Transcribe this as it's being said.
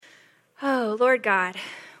Oh, Lord God,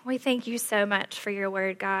 we thank you so much for your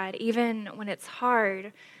word, God. Even when it's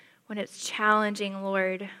hard, when it's challenging,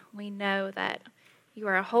 Lord, we know that you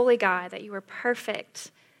are a holy God, that you are perfect,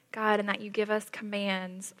 God, and that you give us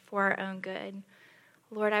commands for our own good.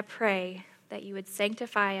 Lord, I pray that you would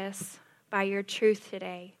sanctify us by your truth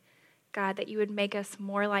today. God, that you would make us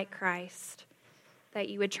more like Christ, that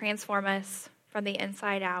you would transform us from the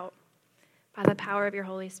inside out by the power of your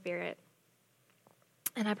Holy Spirit.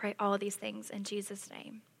 And I pray all of these things in Jesus'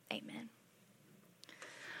 name. Amen.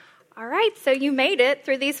 All right, so you made it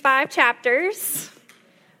through these 5 chapters,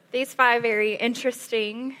 these 5 very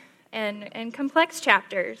interesting and complex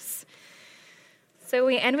chapters. So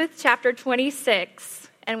we end with chapter 26,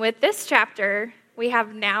 and with this chapter, we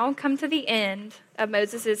have now come to the end of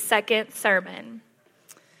Moses' second sermon.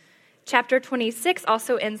 Chapter 26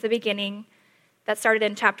 also ends the beginning that started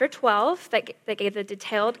in chapter 12 that gave the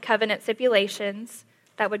detailed covenant stipulations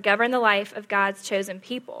that would govern the life of God's chosen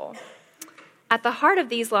people. At the heart of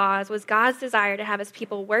these laws was God's desire to have his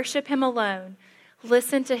people worship him alone,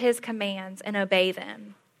 listen to his commands, and obey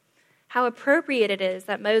them. How appropriate it is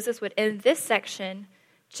that Moses would end this section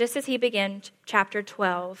just as he began chapter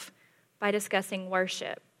 12 by discussing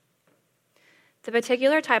worship. The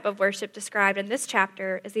particular type of worship described in this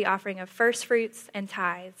chapter is the offering of first fruits and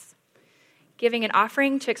tithes. Giving an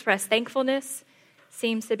offering to express thankfulness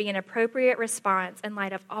seems to be an appropriate response in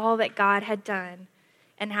light of all that God had done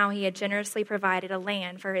and how he had generously provided a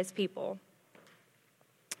land for his people.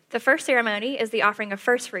 The first ceremony is the offering of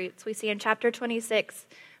first fruits we see in chapter 26,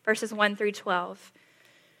 verses 1 through 12.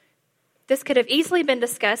 This could have easily been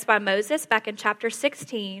discussed by Moses back in chapter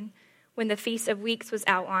 16 when the Feast of Weeks was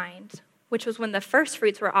outlined, which was when the first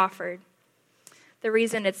fruits were offered. The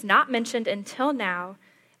reason it's not mentioned until now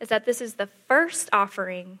is that this is the first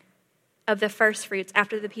offering of the first fruits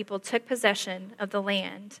after the people took possession of the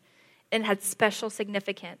land and had special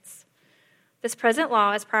significance. This present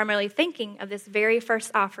law is primarily thinking of this very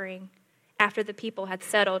first offering after the people had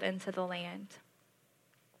settled into the land.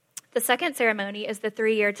 The second ceremony is the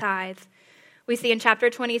 3-year tithe we see in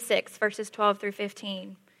chapter 26, verses 12 through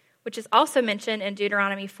 15, which is also mentioned in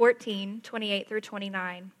Deuteronomy 14, 28 through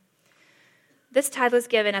 29. This tithe was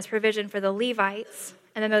given as provision for the Levites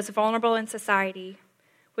and the most vulnerable in society,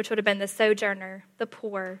 which would have been the sojourner, the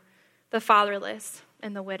poor, the fatherless,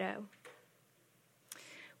 and the widow.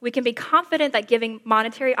 We can be confident that giving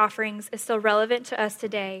monetary offerings is still relevant to us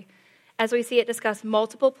today, as we see it discussed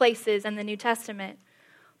multiple places in the New Testament.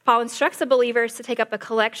 Paul instructs the believers to take up a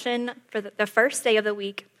collection for the first day of the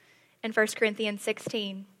week in 1 Corinthians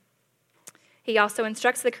 16. He also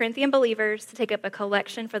instructs the Corinthian believers to take up a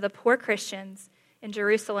collection for the poor Christians in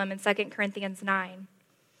Jerusalem in 2 Corinthians 9.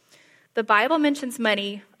 The Bible mentions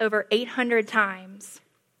money over 800 times,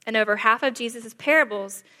 and over half of Jesus'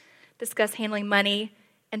 parables discuss handling money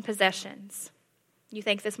and possessions. You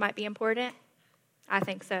think this might be important? I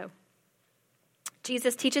think so.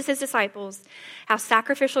 Jesus teaches his disciples how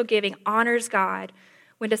sacrificial giving honors God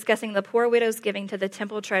when discussing the poor widow's giving to the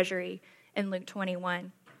temple treasury in Luke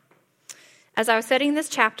 21. As I was studying this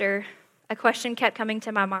chapter, a question kept coming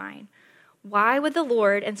to my mind. Why would the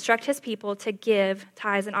Lord instruct his people to give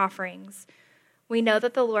tithes and offerings? We know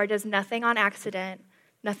that the Lord does nothing on accident.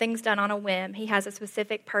 Nothing's done on a whim. He has a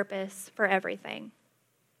specific purpose for everything.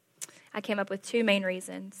 I came up with 2 main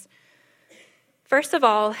reasons. First of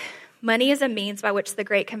all, money is a means by which the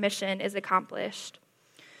Great Commission is accomplished.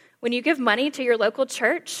 When you give money to your local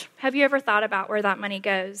church, have you ever thought about where that money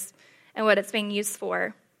goes and what it's being used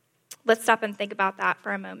for? Let's stop and think about that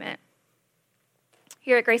for a moment.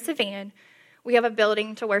 Here at Grace Van, we have a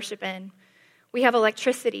building to worship in. We have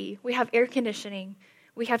electricity. We have air conditioning.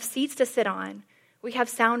 We have seats to sit on. We have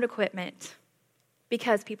sound equipment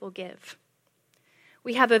because people give.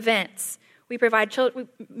 We have events. We provide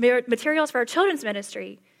materials for our children's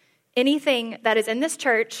ministry. Anything that is in this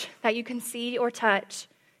church that you can see or touch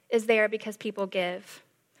is there because people give.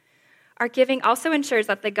 Our giving also ensures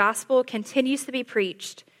that the gospel continues to be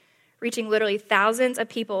preached, reaching literally thousands of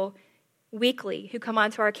people weekly who come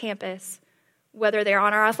onto our campus, whether they're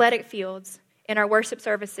on our athletic fields, in our worship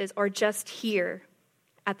services, or just here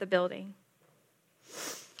at the building.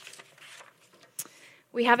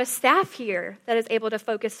 We have a staff here that is able to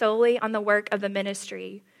focus solely on the work of the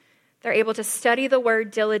ministry. They're able to study the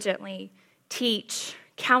word diligently, teach,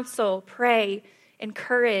 counsel, pray,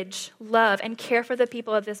 encourage, love, and care for the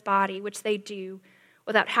people of this body, which they do,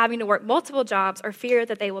 without having to work multiple jobs or fear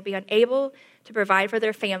that they will be unable to provide for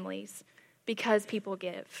their families because people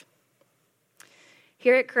give.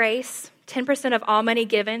 Here at Grace, 10% of all money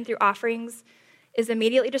given through offerings is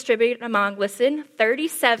immediately distributed among, listen,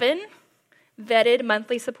 37 vetted,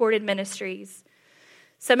 monthly supported ministries.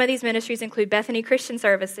 Some of these ministries include Bethany Christian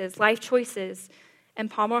Services, Life Choices, and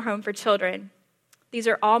Palmer Home for Children. These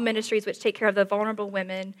are all ministries which take care of the vulnerable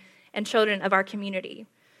women and children of our community.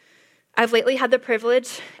 I've lately had the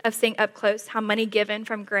privilege of seeing up close how money given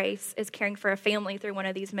from grace is caring for a family through one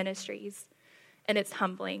of these ministries, and it's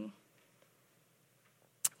humbling.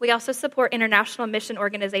 We also support international mission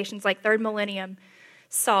organizations like Third Millennium,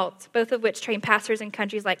 SALT, both of which train pastors in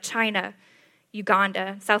countries like China,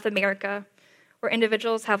 Uganda, South America, where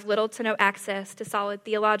individuals have little to no access to solid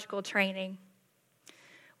theological training.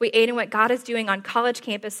 We aid in what God is doing on college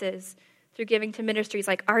campuses through giving to ministries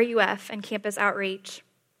like RUF and Campus Outreach.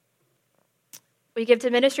 We give to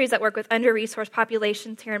ministries that work with under-resourced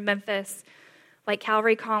populations here in Memphis, like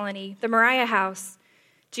Calvary Colony, the Mariah House,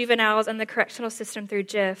 juveniles and the correctional system through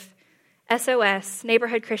JIF, SOS,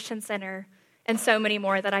 Neighborhood Christian Center, and so many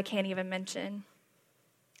more that I can't even mention.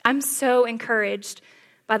 I'm so encouraged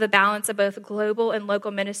by the balance of both global and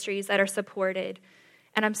local ministries that are supported,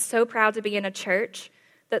 and I'm so proud to be in a church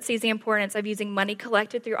that sees the importance of using money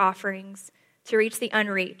collected through offerings to reach the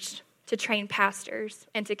unreached, to train pastors,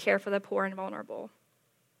 and to care for the poor and vulnerable.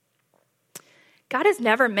 God has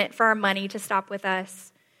never meant for our money to stop with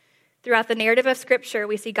us. Throughout the narrative of Scripture,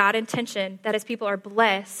 we see God's intention that his people are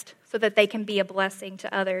blessed so that they can be a blessing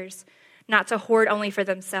to others, not to hoard only for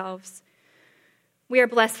themselves. We are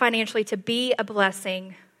blessed financially to be a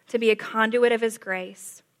blessing, to be a conduit of his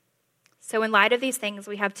grace. So in light of these things,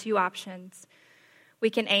 we have two options. We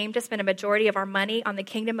can aim to spend a majority of our money on the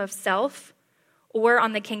kingdom of self or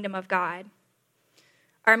on the kingdom of God.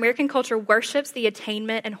 Our American culture worships the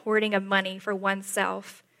attainment and hoarding of money for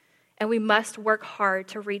oneself, and we must work hard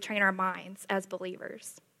to retrain our minds as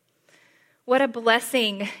believers. What a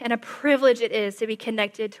blessing and a privilege it is to be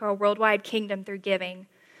connected to our worldwide kingdom through giving.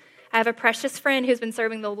 I have a precious friend who's been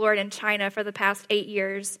serving the Lord in China for the past 8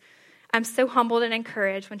 years. I'm so humbled and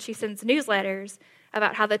encouraged when she sends newsletters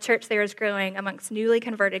about how the church there is growing amongst newly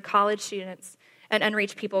converted college students and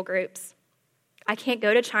unreached people groups. I can't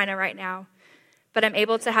go to China right now, but I'm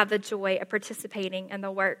able to have the joy of participating in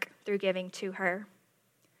the work through giving to her.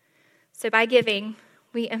 So by giving,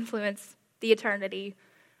 we influence the eternity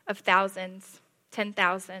of thousands,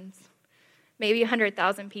 10,000s, maybe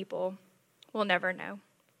 100,000 people. We'll never know.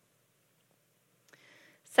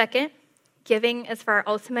 Second, giving is for our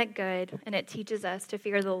ultimate good, and it teaches us to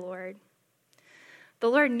fear the Lord. The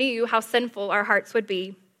Lord knew how sinful our hearts would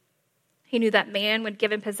be. He knew that man, when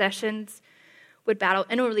given possessions, would battle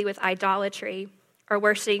inwardly with idolatry, or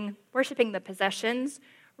worshiping the possessions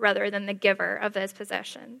rather than the giver of those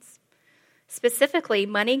possessions. Specifically,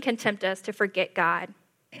 money can tempt us to forget God.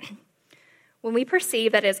 When we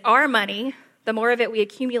perceive that it's our money, the more of it we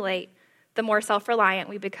accumulate, the more self-reliant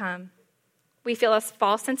we become. We feel a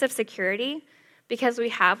false sense of security because we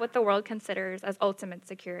have what the world considers as ultimate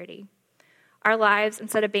security. Our lives,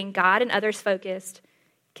 instead of being God and others focused,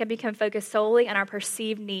 can become focused solely on our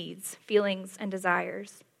perceived needs, feelings, and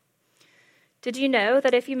desires. Did you know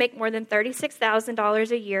that if you make more than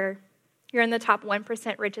 $36,000 a year, you're in the top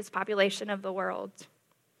 1% richest population of the world?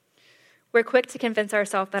 We're quick to convince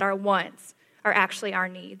ourselves that our wants are actually our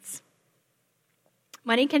needs.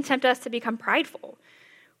 Money can tempt us to become prideful.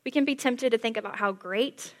 We can be tempted to think about how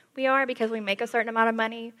great we are because we make a certain amount of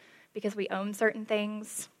money, because we own certain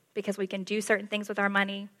things, because we can do certain things with our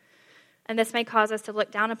money. And this may cause us to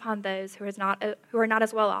look down upon those who are not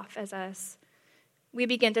as well off as us. We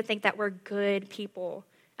begin to think that we're good people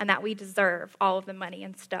and that we deserve all of the money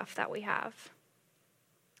and stuff that we have.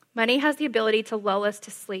 Money has the ability to lull us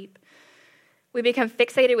to sleep. We become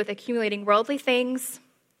fixated with accumulating worldly things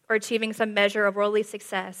or achieving some measure of worldly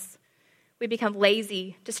success. We become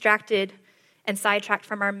lazy, distracted, and sidetracked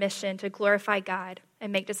from our mission to glorify God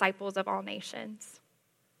and make disciples of all nations.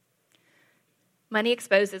 Money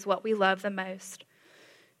exposes what we love the most.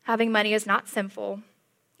 Having money is not sinful,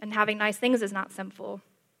 and having nice things is not sinful.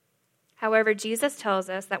 However, Jesus tells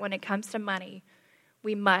us that when it comes to money,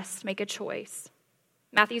 we must make a choice.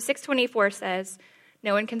 Matthew 6:24 says,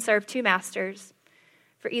 "No one can serve two masters,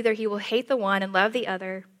 for either he will hate the one and love the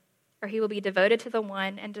other, or he will be devoted to the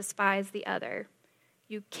one and despise the other.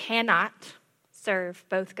 You cannot serve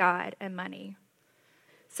both God and money."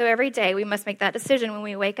 So every day we must make that decision when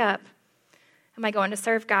we wake up. Am I going to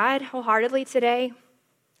serve God wholeheartedly today,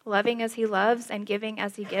 loving as he loves and giving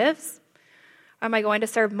as he gives? Or am I going to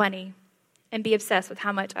serve money and be obsessed with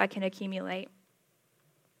how much I can accumulate?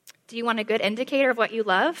 Do you want a good indicator of what you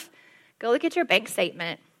love? Go look at your bank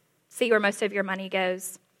statement. See where most of your money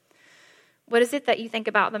goes. What is it that you think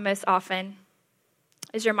about the most often?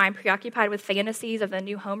 Is your mind preoccupied with fantasies of the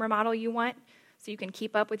new home remodel you want so you can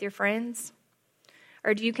keep up with your friends?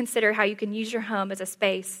 Or do you consider how you can use your home as a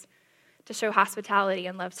space to show hospitality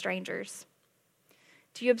and love strangers?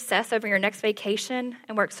 Do you obsess over your next vacation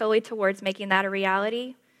and work solely towards making that a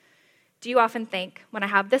reality? Do you often think, when I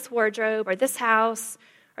have this wardrobe or this house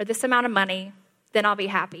or this amount of money, then I'll be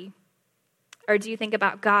happy? Or do you think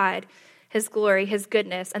about God, his glory, his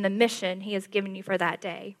goodness, and the mission he has given you for that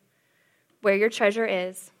day? Where your treasure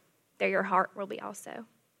is, there your heart will be also.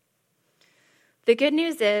 The good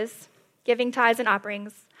news is, giving tithes and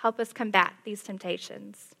offerings help us combat these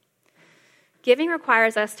temptations. Giving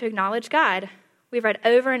requires us to acknowledge God. We've read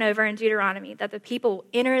over and over in Deuteronomy that the people will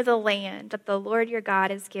enter the land that the Lord your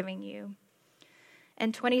God is giving you.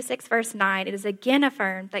 In 26 verse 9, it is again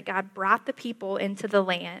affirmed that God brought the people into the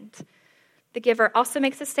land. The giver also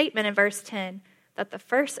makes a statement in verse 10 that the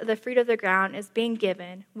first of the fruit of the ground is being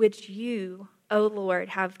given, which you, O Lord,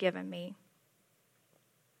 have given me.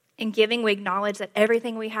 In giving, we acknowledge that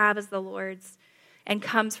everything we have is the Lord's and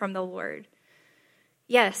comes from the Lord.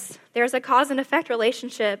 Yes, there's a cause and effect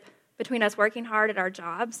relationship between us working hard at our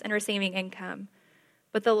jobs and receiving income.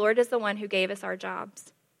 But the Lord is the one who gave us our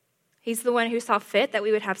jobs. He's the one who saw fit that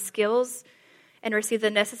we would have skills and receive the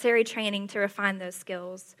necessary training to refine those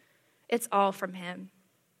skills. It's all from him.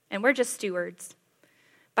 And we're just stewards.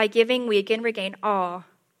 By giving, we again regain awe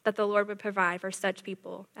that the Lord would provide for such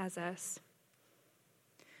people as us.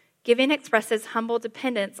 Giving expresses humble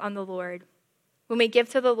dependence on the Lord. When we give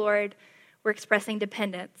to the Lord, we're expressing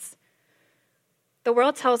dependence. The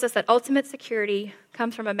world tells us that ultimate security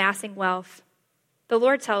comes from amassing wealth. The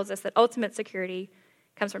Lord tells us that ultimate security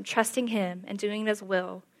comes from trusting him and doing his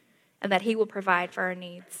will, and that he will provide for our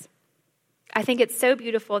needs. I think it's so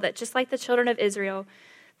beautiful that just like the children of Israel,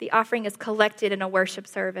 the offering is collected in a worship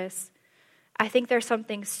service. I think there's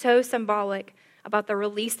something so symbolic about the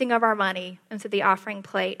releasing of our money into the offering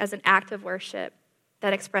plate as an act of worship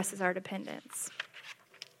that expresses our dependence.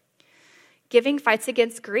 Giving fights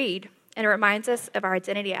against greed, and it reminds us of our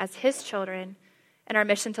identity as his children and our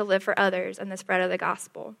mission to live for others and the spread of the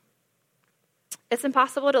gospel. It's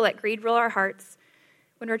impossible to let greed rule our hearts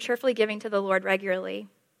when we're cheerfully giving to the Lord regularly.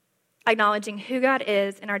 Acknowledging who God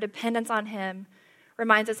is and our dependence on him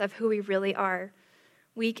reminds us of who we really are,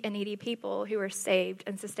 weak and needy people who are saved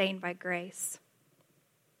and sustained by grace.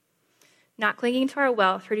 Not clinging to our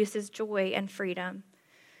wealth produces joy and freedom.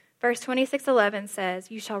 Verse 26:11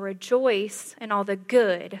 says, "You shall rejoice in all the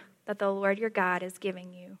good that the Lord your God is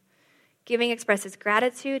giving you." Giving expresses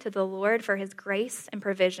gratitude to the Lord for his grace and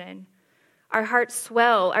provision. Our hearts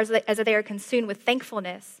swell as they are consumed with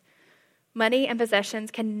thankfulness. Money and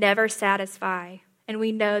possessions can never satisfy, and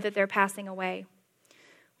we know that they're passing away.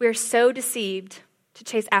 We are so deceived to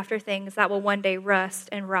chase after things that will one day rust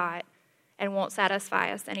and rot and won't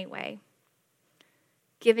satisfy us anyway.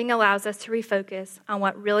 Giving allows us to refocus on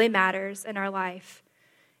what really matters in our life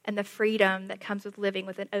and the freedom that comes with living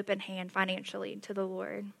with an open hand financially to the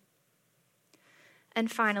Lord.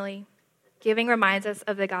 And finally, giving reminds us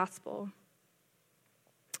of the gospel.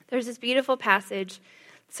 There's this beautiful passage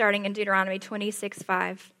starting in Deuteronomy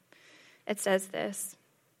 26:5. It says this,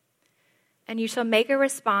 "And you shall make a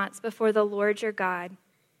response before the Lord your God.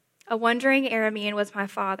 A wandering Aramean was my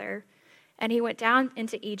father, and he went down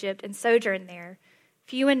into Egypt and sojourned there,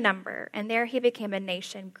 few in number, and there he became a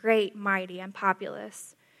nation, great, mighty, and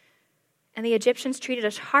populous. And the Egyptians treated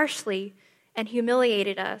us harshly and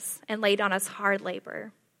humiliated us and laid on us hard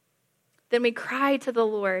labor. Then we cried to the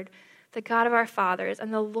Lord, the God of our fathers,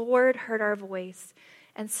 and the Lord heard our voice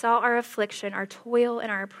and saw our affliction, our toil,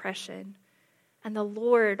 and our oppression. And the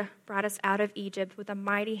Lord brought us out of Egypt with a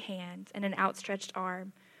mighty hand and an outstretched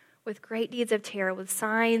arm, with great deeds of terror, with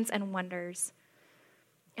signs and wonders.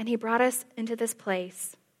 And he brought us into this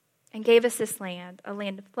place and gave us this land, a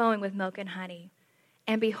land flowing with milk and honey.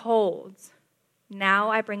 And behold, now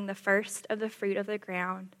I bring the first of the fruit of the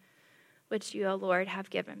ground, which you, O Lord, have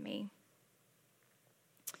given me."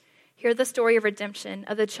 Here the story of redemption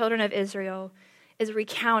of the children of Israel is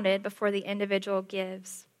recounted before the individual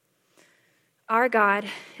gives. Our God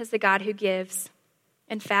is the God who gives.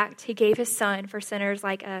 In fact, he gave his son for sinners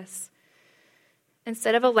like us.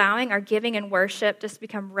 Instead of allowing our giving and worship just to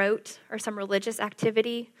become rote or some religious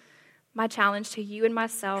activity, my challenge to you and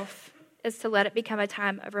myself is to let it become a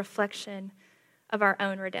time of reflection of our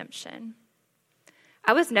own redemption.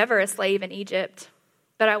 I was never a slave in Egypt,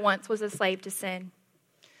 but I once was a slave to sin.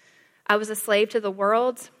 I was a slave to the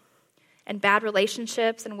world and bad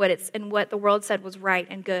relationships and what the world said was right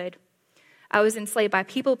and good. I was enslaved by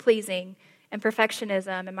people-pleasing and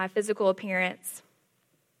perfectionism and my physical appearance.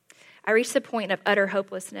 I reached the point of utter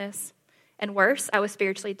hopelessness, and worse, I was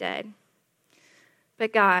spiritually dead.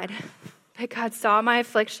 But God saw my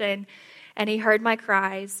affliction and he heard my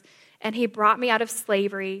cries, and he brought me out of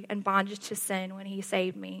slavery and bondage to sin when he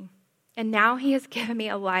saved me. And now he has given me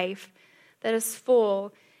a life that is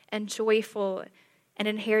full and joyful, an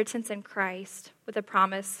inheritance in Christ with a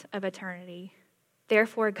promise of eternity.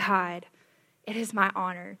 Therefore, God, it is my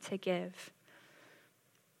honor to give.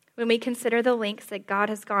 When we consider the lengths that God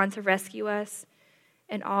has gone to rescue us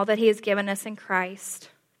and all that he has given us in Christ,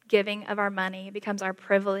 giving of our money becomes our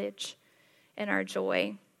privilege and our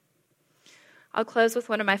joy. I'll close with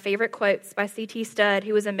one of my favorite quotes by C.T. Studd,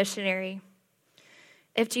 who was a missionary.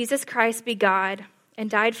 If Jesus Christ be God and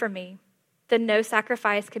died for me, then no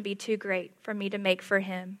sacrifice can be too great for me to make for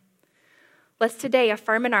him. Let's today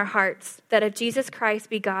affirm in our hearts that if Jesus Christ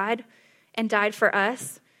be God and died for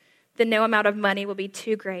us, then no amount of money will be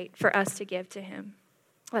too great for us to give to him.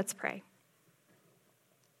 Let's pray.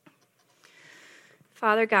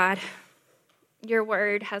 Father God, your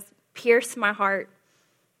word has pierced my heart,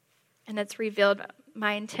 and it's revealed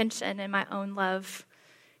my intention and my own love,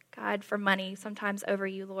 God, for money, sometimes over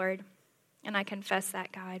you, Lord. And I confess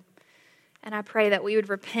that, God. And I pray that we would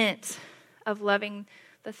repent of loving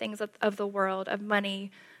the things of the world, of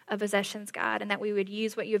money, of possessions, God, and that we would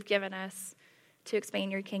use what you've given us to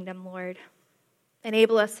expand your kingdom, Lord.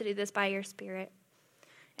 Enable us to do this by your Spirit.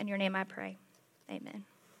 In your name I pray. Amen.